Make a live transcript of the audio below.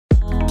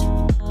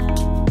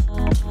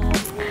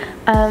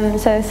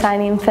So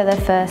signing for the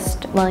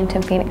first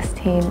Wellington Phoenix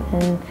team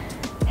in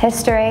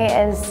history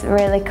is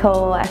really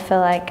cool. I feel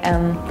like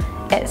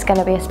it's going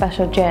to be a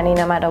special journey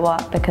no matter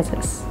what, because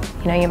it's,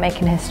 you know, you're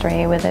making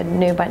history with a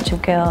new bunch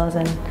of girls,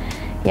 and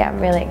yeah,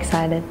 I'm really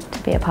excited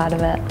to be a part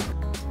of it.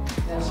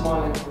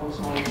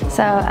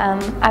 So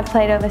I've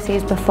played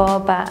overseas before,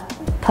 but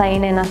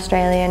playing in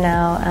Australia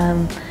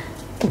now,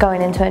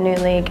 going into a new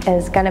league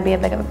is going to be a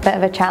bit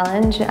of a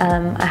challenge.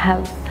 I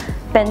have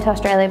been to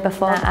Australia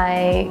before.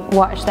 I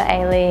watched the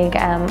A-League,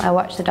 I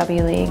watched the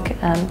W-League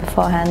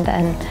beforehand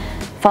and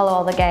follow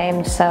all the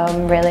games, so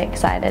I'm really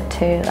excited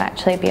to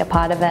actually be a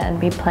part of it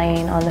and be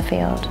playing on the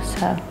field.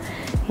 So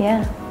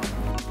yeah.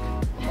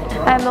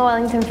 I'm a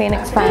Wellington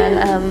Phoenix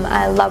fan.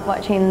 I love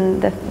watching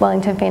the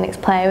Wellington Phoenix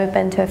play. We've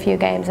been to a few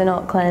games in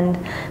Auckland.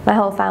 My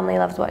whole family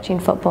loves watching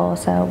football,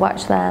 so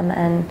watch them,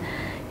 and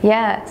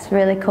yeah, it's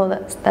really cool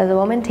that there's a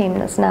women team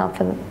that's now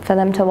for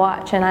them to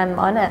watch, and I'm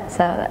on it, so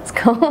that's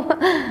cool.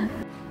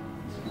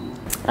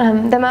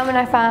 The moment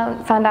I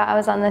found out I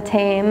was on the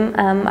team,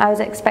 I was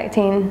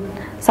expecting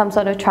some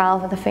sort of trial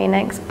for the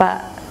Phoenix,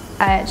 but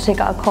I actually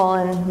got a call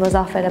and was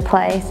offered a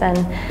place, and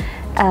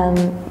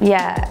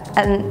yeah,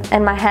 and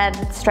in my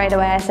head straight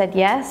away I said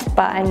yes,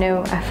 but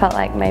I felt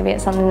like maybe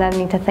it's something that I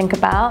need to think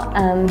about.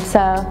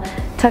 So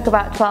it took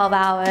about 12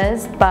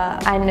 hours,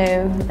 but I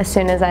knew as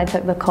soon as I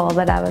took the call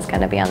that I was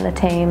going to be on the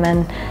team,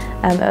 and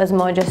it was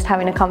more just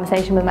having a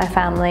conversation with my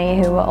family,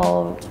 who were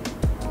all,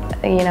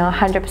 you know,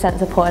 100%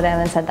 supportive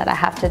and said that I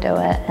have to do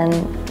it,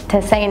 and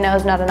to say no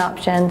is not an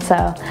option.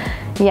 So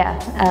yeah,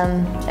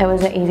 it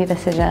was an easy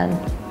decision.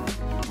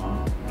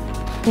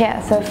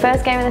 Yeah, so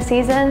first game of the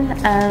season,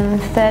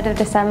 3rd of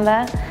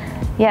December.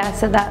 Yeah,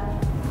 so that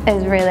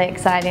is really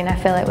exciting. I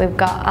feel like we've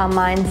got our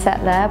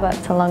mindset there, but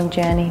it's a long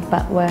journey,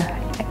 but we're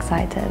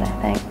excited, I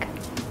think.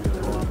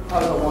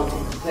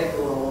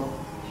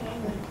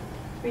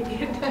 We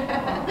did.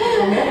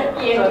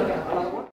 Yeah.